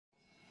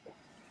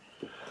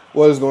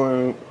What is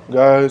going on,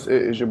 guys?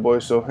 It is your boy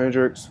So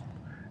Hendrix,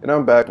 and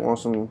I'm back on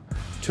some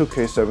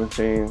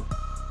 2K17.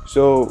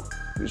 So,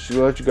 just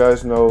to let you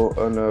guys know,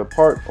 on the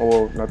part,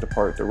 or not the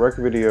part, the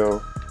record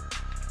video,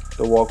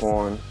 the walk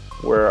on,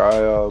 where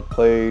I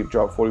played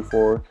Drop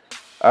 44,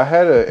 I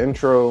had an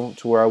intro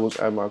to where I was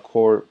at my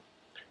court,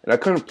 and I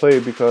couldn't play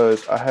it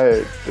because I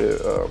had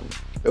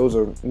it was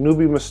a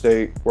newbie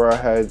mistake where I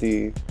had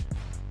the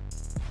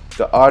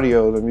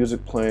audio, the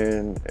music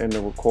playing, and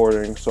the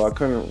recording, so I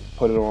couldn't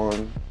put it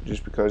on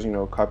just because, you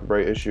know,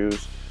 copyright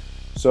issues.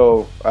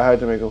 So I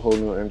had to make a whole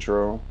new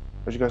intro.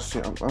 As you guys see,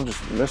 I'm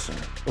just missing.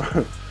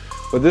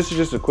 But this is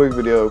just a quick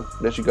video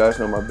that you guys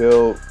know my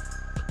build,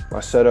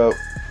 my setup,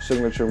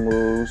 signature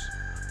moves.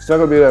 It's not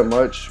gonna be that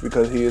much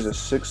because he is a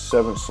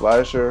 6'7"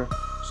 slasher,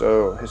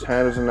 so his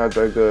handles are not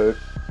that good.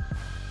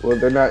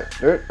 Well,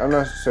 I'm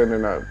not saying they're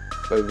not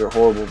like they're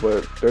horrible,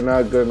 but they're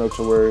not good enough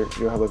to where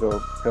he'll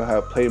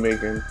have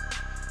playmaking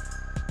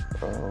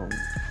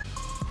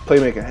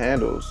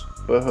handles,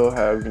 but he'll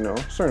have, you know,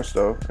 certain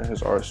stuff in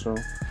his arsenal.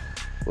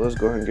 Well, let's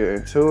go ahead and get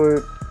into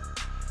it.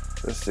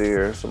 Let's see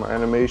here. So my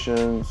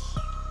animations.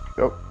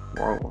 Yep,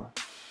 wrong one.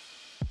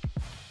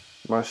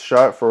 My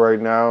shot for right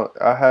now,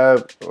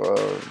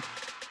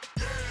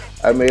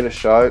 I made a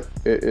shot.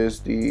 It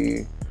is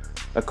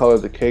I call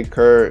it the K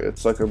Curry.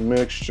 It's like a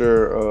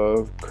mixture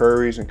of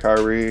Currys and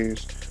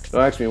Kyries.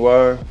 Don't ask me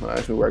why. Don't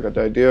ask me where I got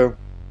the idea.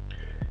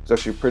 It's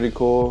actually pretty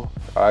cool.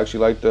 I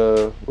actually like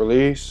the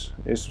release.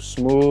 It's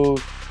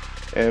smooth,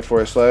 and for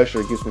a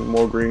slasher, it gives me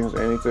more greens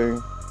than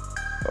anything.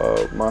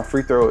 My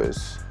free throw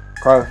is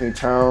Karl-Anthony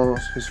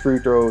Towns. His free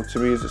throw to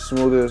me is the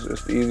smoothest.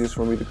 It's the easiest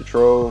for me to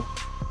control.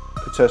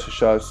 Contested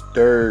shots,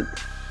 Dirk,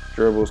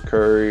 dribbles,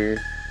 Curry,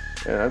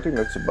 and I think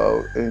that's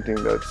about anything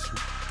that's,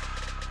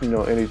 you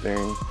know, anything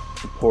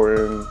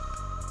important.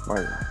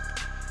 My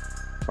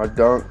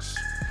dunks.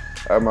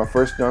 My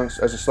first dunks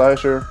as a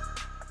slasher.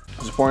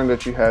 It's important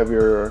that you have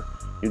your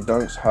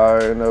dunks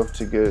high enough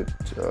to get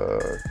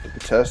the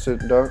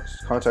contested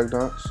dunks, contact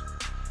dunks.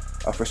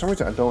 For some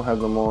reason, I don't have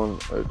them on.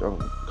 I'm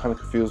kind of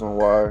confused on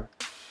why.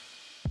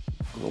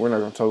 We're not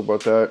going to talk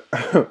about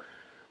that.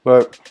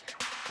 But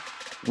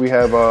we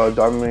have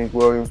Dominique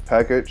Williams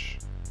package.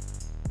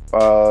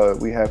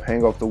 We have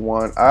hang off the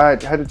one. I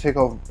had to take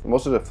off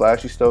most of the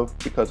flashy stuff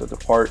because of the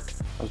part.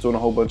 I was doing a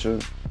whole bunch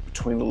of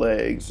between the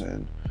legs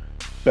and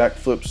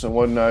backflips and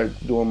whatnot,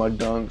 doing my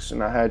dunks,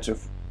 and I had to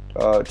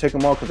take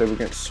them off because they were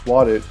getting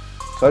swatted.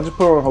 So I just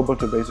put on a whole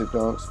bunch of basic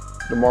dunks.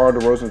 DeMar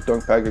DeRozan's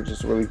dunk package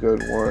is a really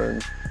good one.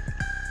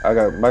 I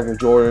got Michael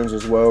Jordan's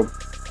as well.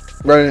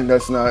 Right,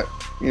 that's not,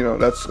 you know,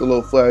 that's a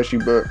little flashy,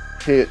 but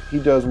he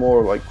does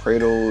more like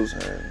cradles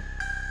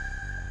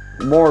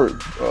and more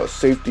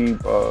safety.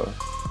 What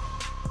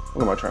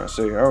am I trying to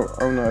say? I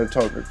don't know how to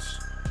talk. It's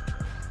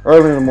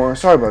early in the morning.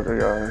 Sorry about that,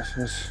 guys.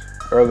 It's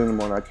early in the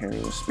morning. I can't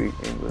even speak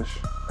English.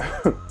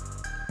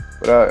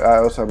 But I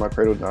also have my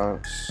cradle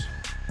dunks.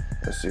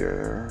 Let's see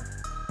here.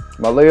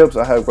 My layups,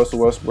 I have Russell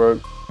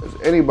Westbrook. As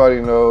anybody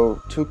know,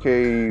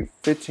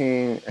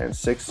 2K15 and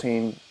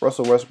 16,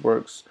 Russell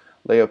Westbrook's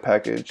layup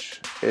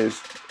package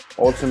is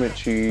ultimate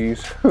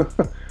cheese.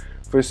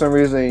 For some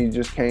reason, you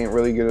just can't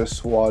really get it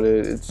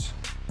swatted.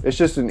 It's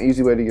just an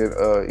easy way to get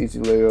easy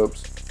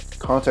layups.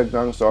 Contact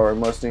dunks are a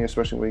must-see,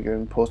 especially when you get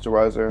in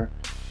Posterizer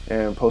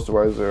and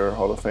Posterizer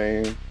Hall of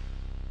Fame.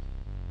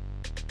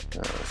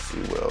 Let's see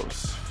what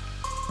else.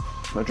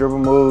 My dribble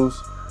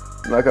moves.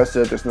 Like I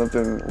said, there's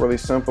nothing really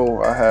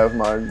simple. I have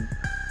my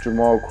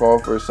Jamal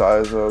Crawford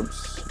size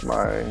ups,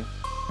 my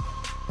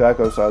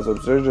backup size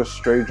ups. They're just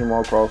straight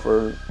Jamal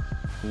Crawford,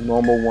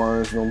 normal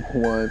ones.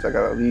 I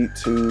got Elite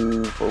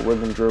 2 for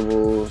rhythm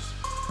dribbles.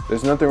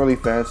 There's nothing really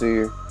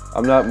fancy.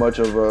 I'm not much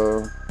of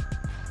a,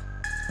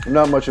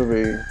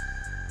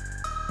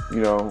 you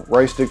know,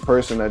 right stick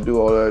person that do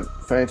all that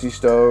fancy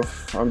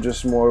stuff. I'm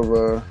just more of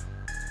a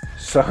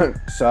side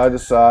to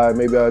side.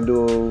 Maybe I'll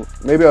do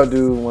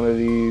one of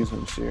these.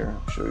 Let me see here.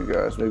 I'll show you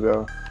guys. Maybe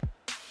I'll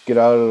get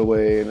out of the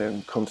way and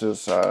then come to the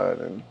side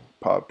and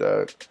pop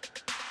that.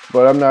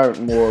 But I'm not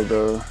more of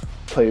the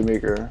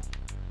playmaker.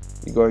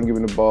 You go ahead and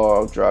give me the ball,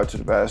 I'll drive to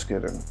the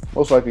basket, and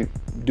most likely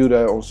do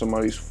that on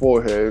somebody's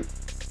forehead,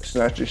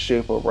 snatch the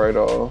shape up right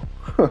off.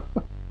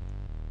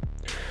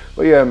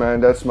 But yeah,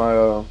 man, that's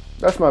my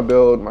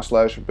build, my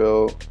slasher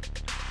build.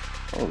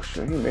 Oh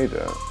shit, he made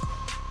that.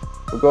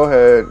 But go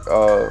ahead,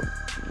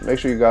 make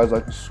sure you guys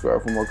like and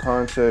subscribe for more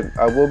content.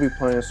 I will be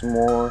playing some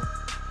more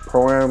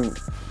Pro-Am.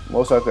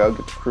 Most likely I'll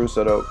get the crew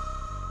set up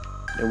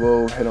and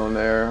we'll hit on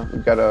there. We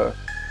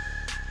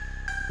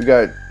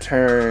got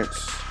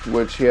Terrence,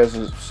 which he has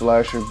a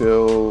slasher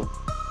build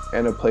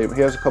and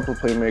he has a couple of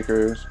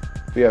playmakers.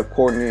 We have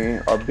Courtney,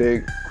 our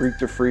big Greek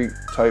the Freak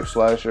type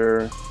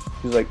slasher.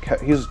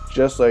 He's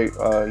just like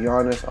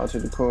Giannis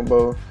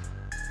Antetokounmpo.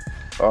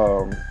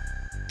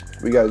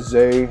 We got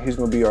Zay. He's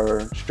gonna be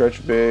our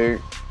stretch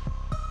big.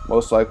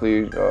 Most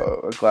likely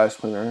a glass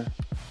cleaner.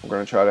 I'm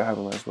gonna try to have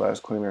him as glass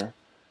cleaner.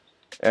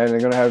 And they're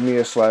gonna have me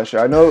as slasher.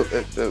 I know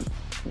the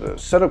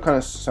setup kind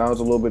of sounds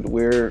a little bit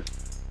weird,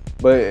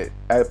 but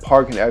at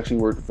Park can actually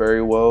work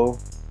very well.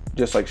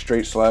 just like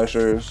straight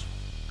slashers.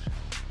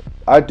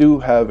 I do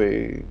have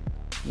a,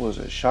 what was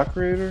it, Shot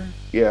Creator?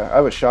 Yeah, I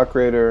have a Shot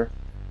Creator,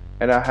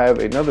 and I have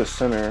another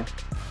center.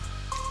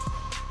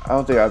 I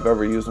don't think I've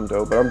ever used him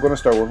though, but I'm gonna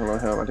start working on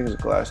him. I think he's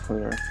a glass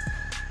cleaner.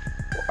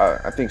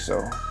 I think so.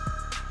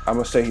 I'm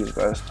gonna say he's a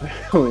glass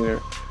cleaner.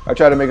 I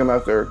try to make him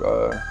after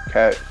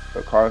Cat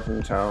or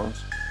Carlton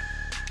Towns.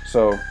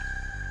 So,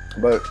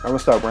 but I'm gonna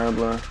stop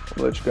rambling. I'm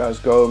gonna let you guys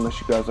go. Make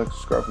sure you guys like,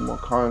 subscribe for more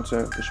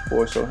content. It's your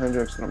boy So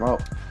Hendrix, and I'm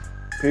out.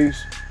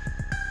 Peace.